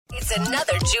It's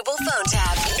another Jubal phone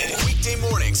tab. Weekday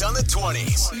mornings on the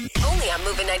 20s. Only on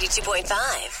Moving 92.5.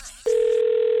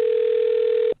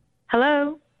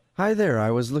 Hello. Hi there.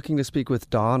 I was looking to speak with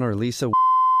Dawn or Lisa.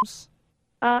 This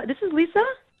is Lisa.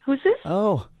 Who's this?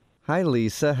 Oh, hi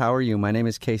Lisa. How are you? My name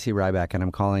is Casey Ryback, and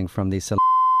I'm calling from the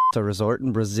Resort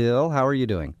in Brazil. How are you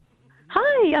doing?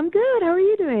 Hi, I'm good. How are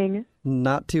you doing?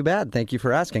 Not too bad. Thank you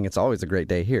for asking. It's always a great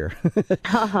day here.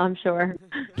 I'm sure.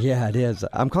 Yeah, it is.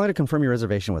 I'm calling to confirm your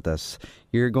reservation with us.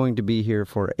 You're going to be here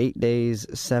for 8 days,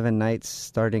 7 nights,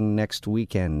 starting next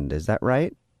weekend. Is that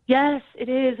right? Yes, it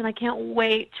is, and I can't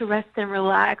wait to rest and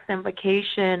relax and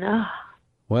vacation. Ugh.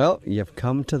 Well, you've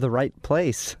come to the right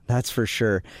place. That's for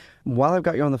sure. While I've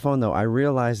got you on the phone, though, I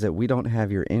realize that we don't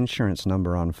have your insurance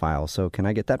number on file. So can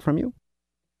I get that from you?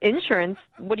 Insurance?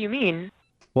 What do you mean?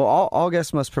 Well, all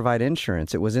guests must provide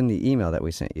insurance. It was in the email that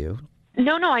we sent you.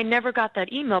 No, I never got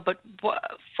that email, but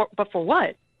for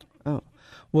what? Oh,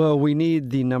 well, we need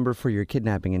the number for your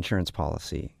kidnapping insurance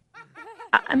policy.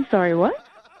 I'm sorry, what?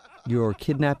 Your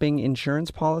kidnapping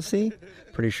insurance policy?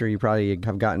 Pretty sure you probably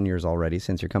have gotten yours already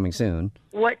since you're coming soon.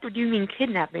 What do you mean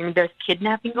kidnapping? There's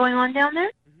kidnapping going on down there?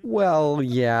 Well,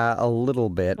 yeah, a little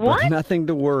bit, What? but nothing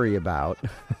to worry about.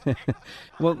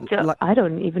 Well, I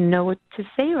don't even know what to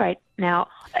say right now.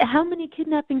 How many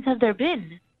kidnappings have there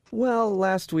been? Well,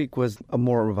 last week was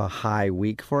more of a high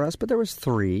week for us, but there was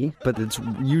 3, but it's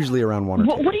usually around 1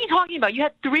 or 2. What are you talking about? You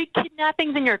had 3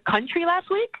 kidnappings in your country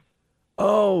last week?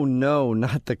 Oh, no,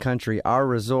 not the country, our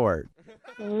resort.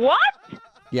 What?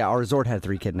 Yeah, our resort had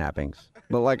 3 kidnappings.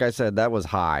 But like I said, that was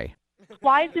high.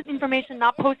 Why is this information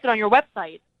not posted on your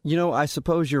website? You know, I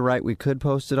suppose you're right. We could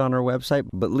post it on our website,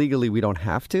 but legally we don't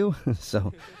have to.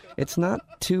 So it's not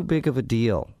too big of a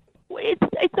deal.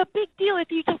 It's a big deal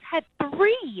if you just had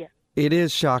 3. It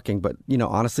is shocking, but, you know,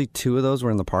 honestly, 2 of those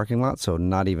were in the parking lot, so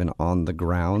not even on the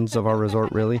grounds of our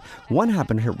resort, really. One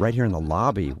happened right here in the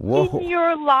lobby. Whoa. In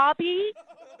your lobby?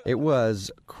 It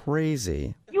was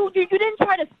crazy. You didn't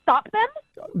try to stop them?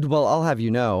 Well, I'll have you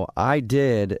know, I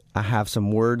have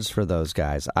some words for those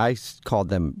guys. I called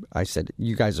them, I said,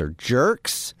 you guys are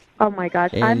jerks. Oh, my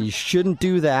gosh. And you shouldn't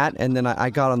do that. And then I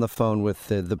got on the phone with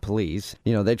the police.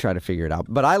 You know, they try to figure it out.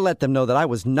 But I let them know that I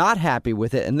was not happy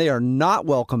with it, and they are not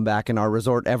welcome back in our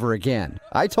resort ever again.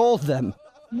 I told them.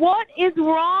 What is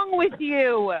wrong with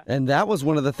you? And that was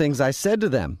one of the things I said to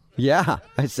them. Yeah,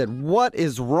 I said, what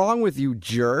is wrong with you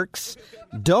jerks?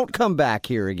 Don't come back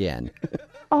here again.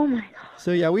 Oh, my God.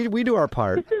 So, yeah, we do our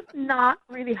part. This is not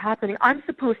really happening. I'm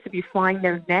supposed to be flying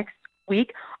there next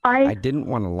week. I didn't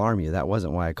want to alarm you. That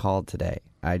wasn't why I called today.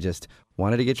 I just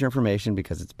wanted to get your information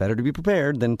because it's better to be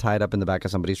prepared than tied up in the back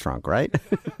of somebody's trunk, right?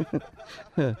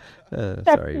 That's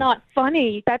not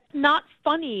funny. That's not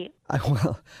funny.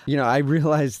 Well, you know, I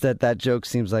realize that joke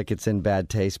seems like it's in bad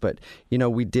taste, but, you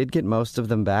know, we did get most of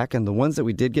them back, and the ones that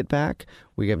we did get back,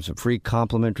 we gave them some free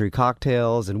complimentary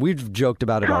cocktails, and we've joked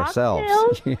about it ourselves.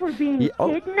 Cocktails for being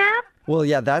kidnapped? Well,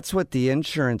 yeah, that's what the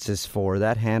insurance is for.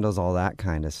 That handles all that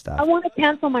kind of stuff. I want to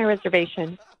cancel my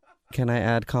reservation. Can I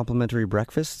add complimentary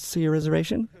breakfasts to your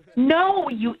reservation? No,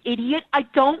 you idiot. I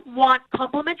don't want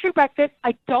complimentary breakfast.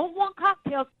 I don't want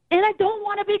cocktails. And I don't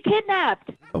want to be kidnapped.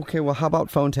 Okay, well, how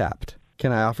about phone tapped?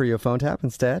 Can I offer you a phone tap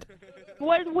instead?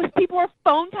 What people are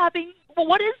phone tapping? Well,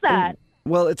 what is that?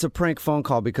 Well, it's a prank phone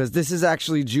call because this is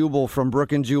actually Jubal from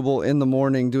Brook and Jubal in the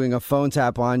morning doing a phone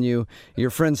tap on you.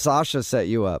 Your friend Sasha set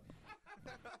you up.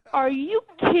 Are you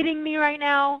kidding me right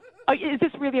now? Is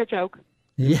this really a joke?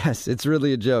 Yes, it's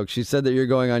really a joke. She said that you're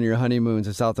going on your honeymoon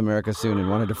to South America soon and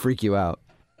wanted to freak you out.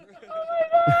 Oh, my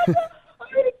God.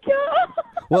 I'm going to kill her.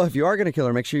 Well, if you are going to kill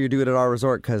her, make sure you do it at our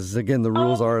resort because, again, the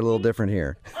rules are a little different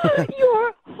here.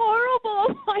 You're horrible.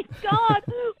 Oh, my God.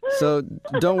 So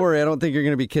don't worry. I don't think you're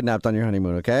going to be kidnapped on your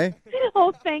honeymoon, okay?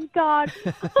 Oh, thank God.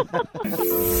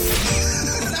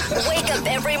 Wake up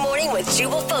every morning with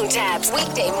Jubal phone tabs.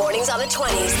 Weekday mornings on the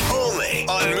 20s. Only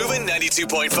on Moving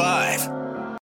 92.5.